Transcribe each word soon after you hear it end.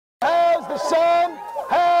the Son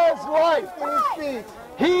has life.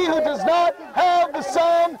 He who does not have the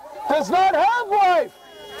Son does not have life,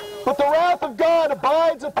 but the wrath of God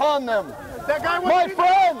abides upon them.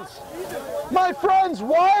 My friends,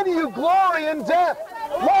 why do you glory in death?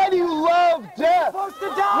 Why do you love death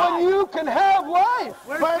when you can have life?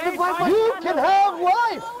 You can have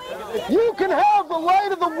life. You can have the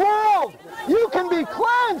light of the world. You can be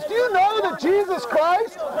cleansed. Do you know that Jesus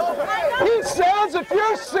Christ, he says if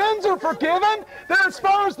your sins are forgiven, that as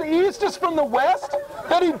far as the east is from the west,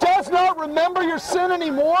 that he does not remember your sin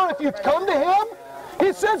anymore if you come to him?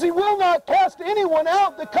 He says he will not cast anyone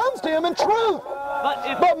out that comes to him in truth.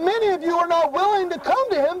 But many of you are not willing to come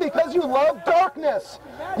to him because you love darkness.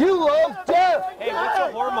 You love death. Hey, what's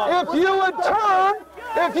a hormone? If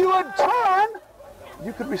you would turn,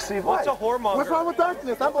 you could receive life. What's a whoremonger? What's wrong with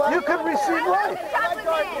darkness? I'm black. You could receive life.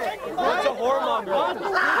 What's a whoremonger?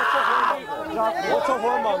 What's a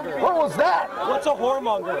whoremonger? What was that? What's a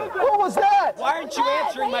whoremonger? What was that? Why aren't you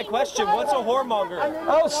answering my question? What's a whoremonger?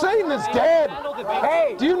 Oh, Satan is dead.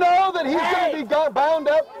 Hey, Do you know that he's going to be bound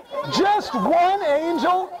up? Just one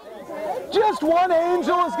angel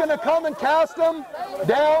is going to come and cast him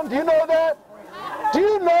down. Do you know that? Do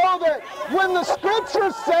you know that when the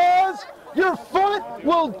scripture says your foot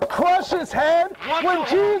will crush his head, when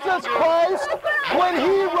Jesus Christ, when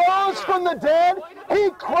he rose from the dead, he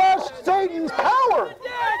crushed Satan's power.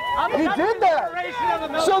 He did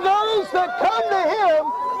that. So those that come to him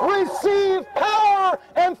receive power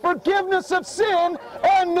and forgiveness of sin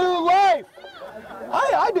and new life.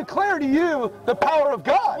 I declare to you the power of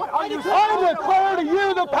God. I declare to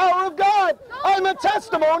you the power of God. I'm a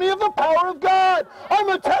testimony of the power of God. I'm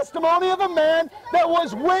a testimony of a man that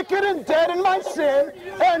was wicked and dead in my sin,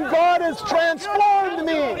 and God has transformed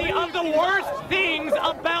me. Of the worst things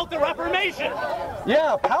about the Reformation.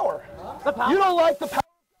 Yeah, power. You don't like the power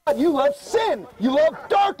of God. You love sin. You love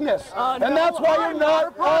darkness. And that's why you're not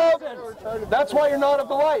of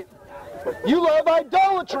the light. You love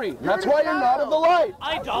idolatry. And that's why you're not of the light.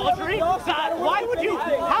 Idolatry? Why would you?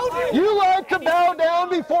 How do you? You like to bow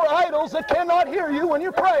down before idols that cannot hear you when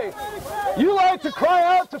you pray. You like to cry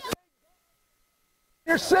out to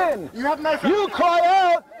your sin. You cry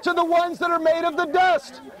out to the ones that are made of the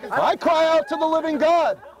dust. I cry out to the living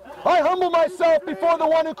God. I humble myself before the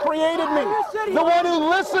one who created me, the one who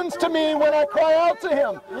listens to me when I cry out to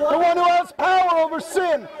him, the one who has power over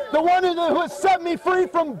sin, the one who has set me free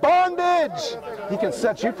from bondage. He can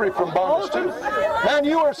set you free from bondage too. Man,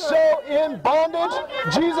 you are so in bondage,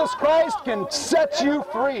 Jesus Christ can set you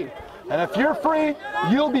free. And if you're free,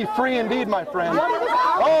 you'll be free indeed, my friend.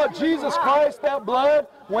 Oh, Jesus Christ, that blood,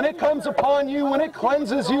 when it comes upon you, when it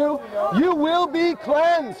cleanses you, you will be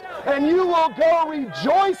cleansed. And you will go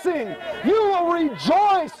rejoicing. You will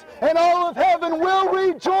rejoice, and all of heaven will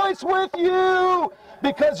rejoice with you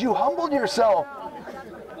because you humbled yourself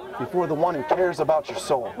before the one who cares about your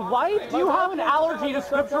soul. Why do you have an allergy to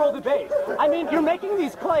scriptural debate? I mean, you're making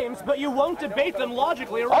these claims, but you won't debate them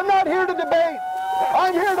logically. I'm not here to debate.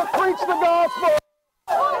 I'm here to preach the gospel.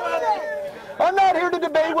 I'm not here to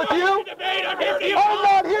debate with you. I'm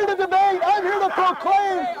not here to debate. I'm here to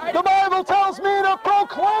proclaim. The Bible tells me to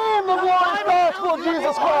proclaim the glorious gospel of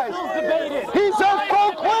Jesus Christ. He says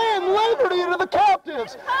proclaim liberty to the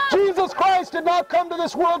captives. Jesus Christ did not come to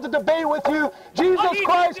this world to debate with you. Jesus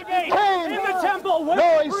Christ came.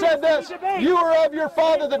 No, he said this. You are of your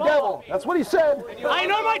father the devil. That's what he said. I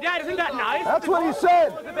know my dad. Isn't that nice? That's what he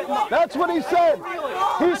said. That's what he said.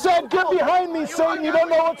 He said, get behind me, Satan. You don't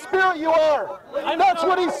know what spirit you are. That's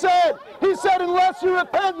what he said. He said, unless you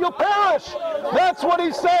repent, you'll perish. That's what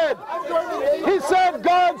he said. He said,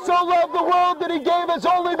 God so loved the world that he gave his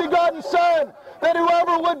only begotten Son, that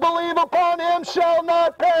whoever would believe upon him shall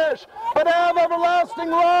not perish, but have everlasting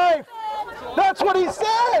life. That's what he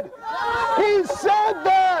said. He said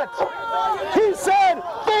that. He said,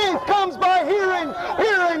 faith comes by hearing,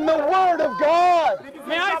 hearing the word of God.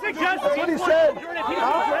 May I suggest That's what he said.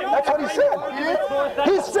 That's what he said.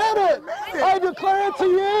 He said it. I declare it to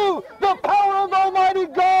you. The power of Almighty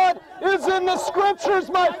God is in the scriptures,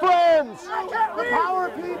 my friends. The power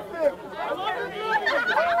of peace.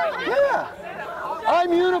 Yeah.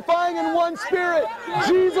 I'm unifying in one spirit.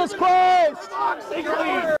 Jesus Christ.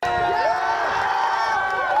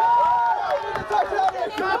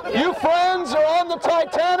 You friends are on the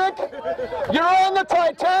Titanic. You're on the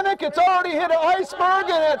Titanic. It's already hit an iceberg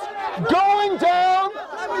and it's going down.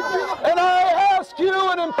 And I ask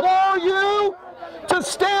you and implore you to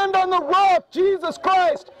stand on the rock, Jesus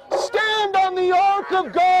Christ. Stand on the ark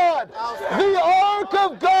of God. The ark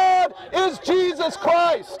of God is Jesus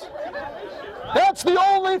Christ. That's the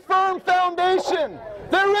only firm foundation.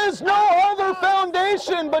 There is no other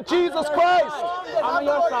foundation but Jesus Christ. I'm on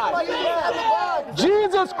your side.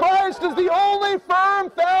 Jesus Christ is the only firm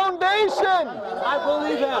foundation. I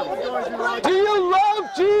believe him. Do you love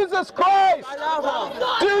Jesus Christ?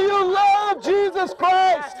 Do you love Jesus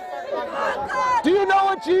Christ? Do you know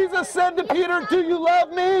what Jesus said to Peter? Do you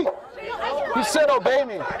love me? He said, obey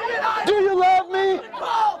me. Do you love me?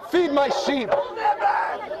 Feed my sheep.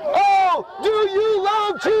 Oh, do you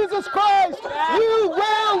love Jesus Christ? You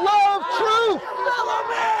will love truth.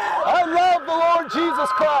 I love the Lord Jesus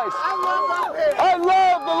Christ. I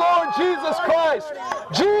love the Lord Jesus Christ.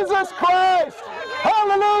 Jesus Christ.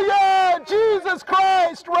 Hallelujah. Jesus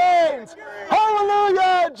Christ reigns.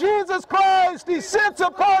 Hallelujah. Jesus Christ, he sits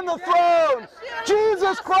upon the throne.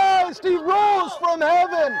 Jesus Christ, he rules from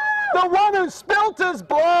heaven. The one who spilt his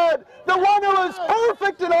blood, the one who is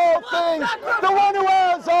perfect in all things, the one who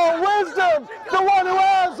has all wisdom, the one who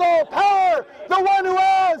has all power, the one who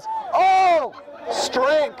has all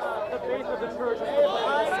strength.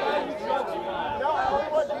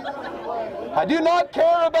 I do not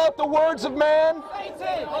care about the words of man.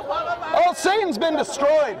 Oh, Satan's been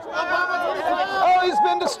destroyed. Oh, he's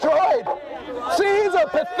been destroyed. See, he's a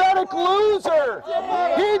pathetic loser.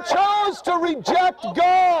 He chose to reject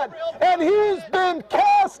God, and he's been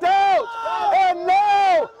cast out. And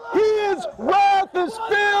now his wrath is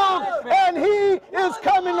filled, and he is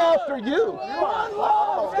coming after you.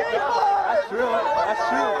 That's true. That's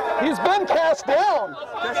true. He's been cast down.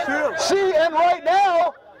 That's true. See, and right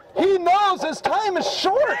now, he knows his time is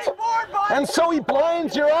short. And so he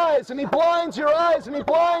blinds your eyes, and he blinds your eyes, and he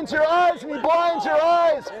blinds your eyes, and he blinds your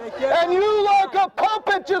eyes. And you, like a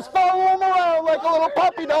puppet, just follow him around like a little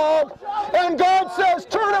puppy dog. And God says,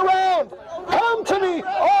 turn around. Come to me,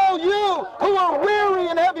 all you who are weary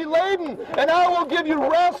and heavy laden, and I will give you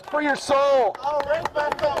rest for your soul.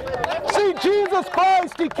 See, Jesus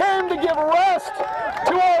Christ, he came to give rest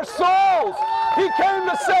to our souls. He came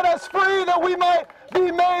to set us free that we might be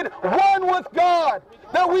made one with God,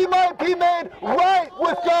 that we might be made right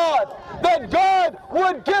with God, that God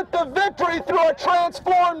would get the victory through a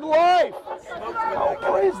transformed life. Oh,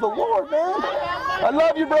 praise the Lord, man. I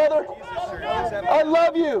love you, brother. I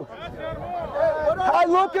love you. I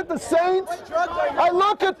look at the saints. I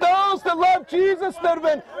look at those that love Jesus, that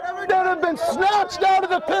have been snatched out of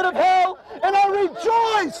the pit of hell, and I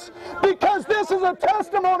rejoice because this is a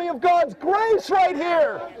testimony of God's grace right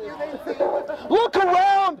here. Look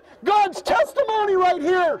around. God's testimony right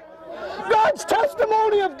here. God's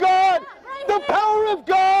testimony of God. The power of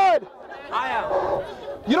God.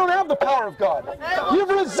 You don't have the power of God. You've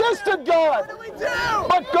resisted God.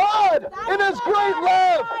 But God, in his great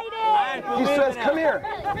love, he says, come here.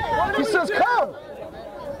 He says, come.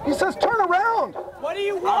 He says, turn around. What do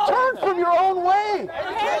you want? Turn from your own way.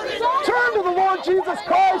 Turn to the Lord Jesus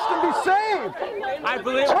Christ and be saved. I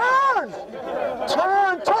believe.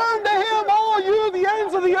 Turn to him, all you, the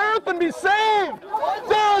ends of the earth, and be saved.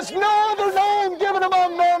 There is no other name given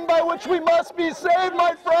among men by which we must be saved,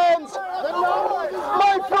 my friends.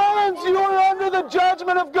 My friends, you are under the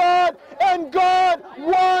judgment of God, and God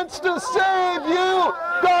wants to save you.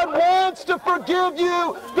 God wants to forgive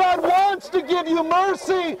you. God wants to give you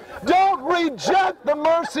mercy. Don't reject the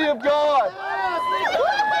mercy of God.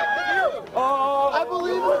 I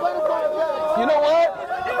believe we're going to find out. You know what?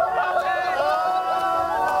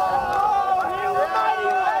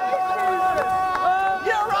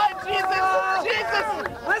 You're right, Jesus. Jesus.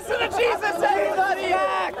 Listen to Jesus, everybody.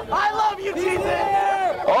 I love you,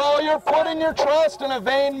 Jesus. Oh, you're putting your trust in a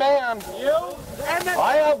vain man.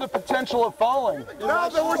 I have the potential of falling.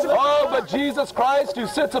 Oh, but Jesus Christ, who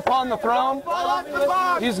sits upon the throne,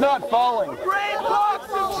 he's not falling.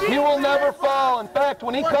 He will never fall. In fact,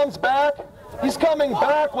 when he comes back, he's coming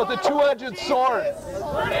back with a two-edged sword.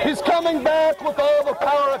 He's coming back with all the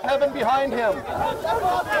power of heaven behind him.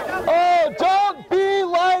 Oh, don't be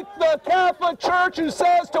like the Catholic Church who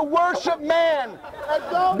says to worship man.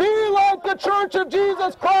 Be like the Church of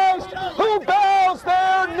Jesus Christ who bows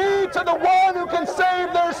their knee to the one who can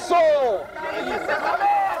save their soul.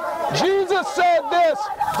 Jesus said this,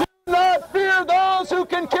 do not fear those who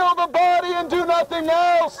can kill the body and do nothing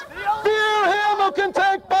else. Fear him who can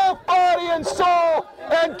take both body and soul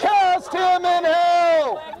and cast him in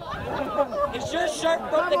hell. Is your shirt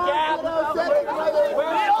from the Gap? The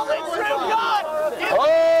only true God.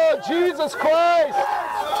 Oh, Jesus Christ.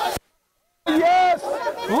 Yes,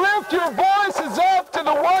 lift your voices up to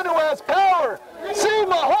the one who has power. See,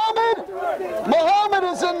 Muhammad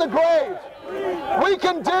is in the grave. We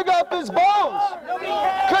can dig up his bones.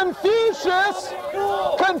 Confucius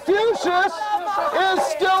is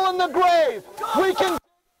still in the grave. We can